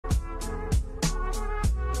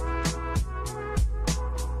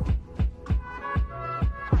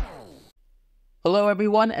Hello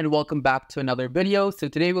everyone and welcome back to another video. So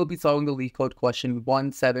today we'll be solving the LeetCode question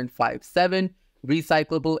 1757,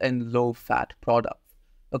 recyclable and low-fat products.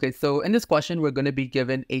 Okay, so in this question, we're going to be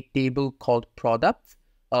given a table called products.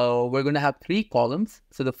 We're going to have three columns.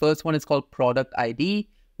 So the first one is called product ID,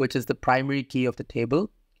 which is the primary key of the table.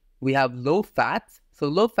 We have low fats. So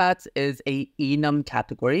low fats is a enum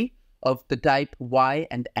category of the type Y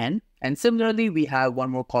and N. And similarly, we have one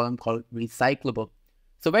more column called recyclable.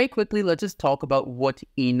 So very quickly, let's just talk about what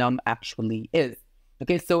enum actually is.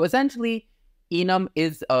 Okay, so essentially, enum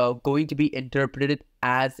is going to be interpreted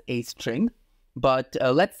as a string. But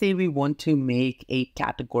let's say we want to make a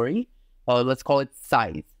category, let's call it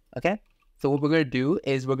size, okay? So what we're going to do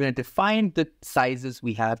is we're going to define the sizes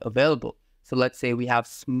we have available. So let's say we have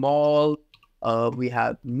small, we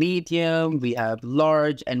have medium, we have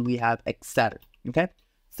large, and we have etc. Okay?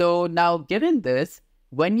 So now given this,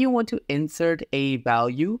 when you want to insert a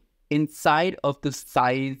value inside of the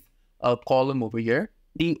size column over here,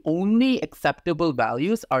 the only acceptable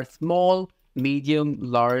values are small, medium,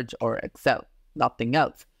 large, or Excel, nothing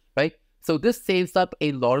else, right? So this saves up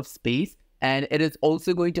a lot of space, and it is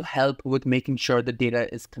also going to help with making sure the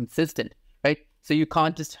data is consistent, right? So you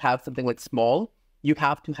can't just have something like small, you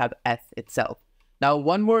have to have S itself. Now,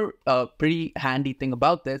 one more pretty handy thing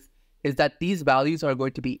about this is that these values are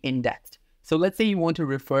going to be indexed. So let's say you want to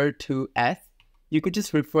refer to S, you could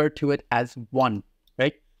just refer to it as 1,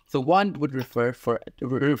 right? So 1 would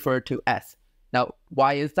refer to S. Now,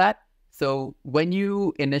 why is that? So when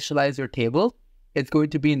you initialize your table, it's going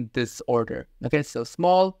to be in this order. Okay, so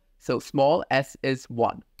small S is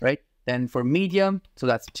 1, right? Then for medium, so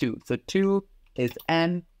that's 2. So 2 is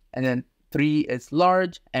N, and then 3 is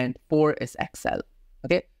large, and 4 is XL.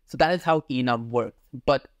 Okay, so that is how enum works.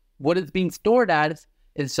 But what it's being stored as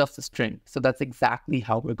is just a string. So that's exactly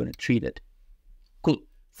how we're going to treat it. Cool.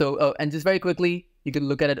 So, and just very quickly, you can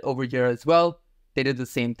look at it over here as well. They did the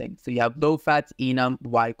same thing. So you have low fats, enum,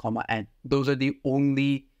 Y, N. Those are the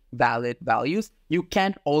only valid values. You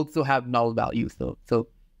can't also have null values though. So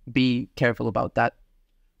be careful about that.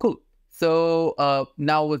 Cool. So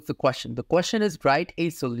now what's the question? The question is write a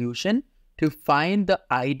solution to find the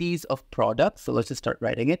IDs of products. So let's just start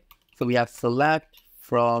writing it. So we have select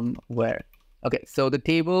from where. Okay, so the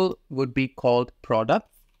table would be called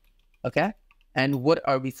products, okay? And what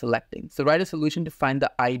are we selecting? So write a solution to find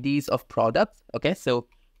the IDs of products, okay? So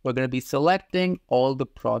we're going to be selecting all the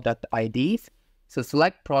product IDs. So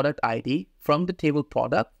select product ID from the table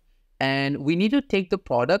product, and we need to take the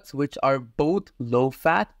products which are both low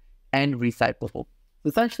fat and recyclable. So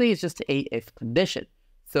essentially, it's just a if condition.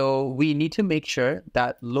 So we need to make sure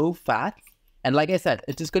that low fat, and like I said,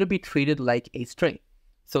 it's just going to be treated like a string.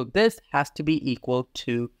 So this has to be equal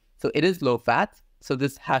to, so it is low fat, so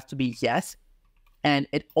this has to be yes, and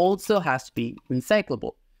it also has to be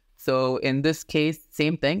recyclable. So in this case,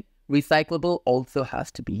 same thing, recyclable also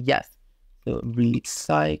has to be yes. So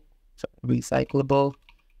recyclable,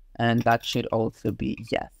 and that should also be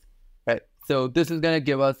yes, right? So this is going to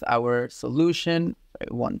give us our solution,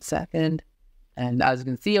 right, 1 second. And as you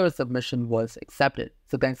can see, our submission was accepted.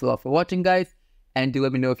 So thanks a lot for watching, guys, and do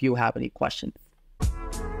let me know if you have any questions.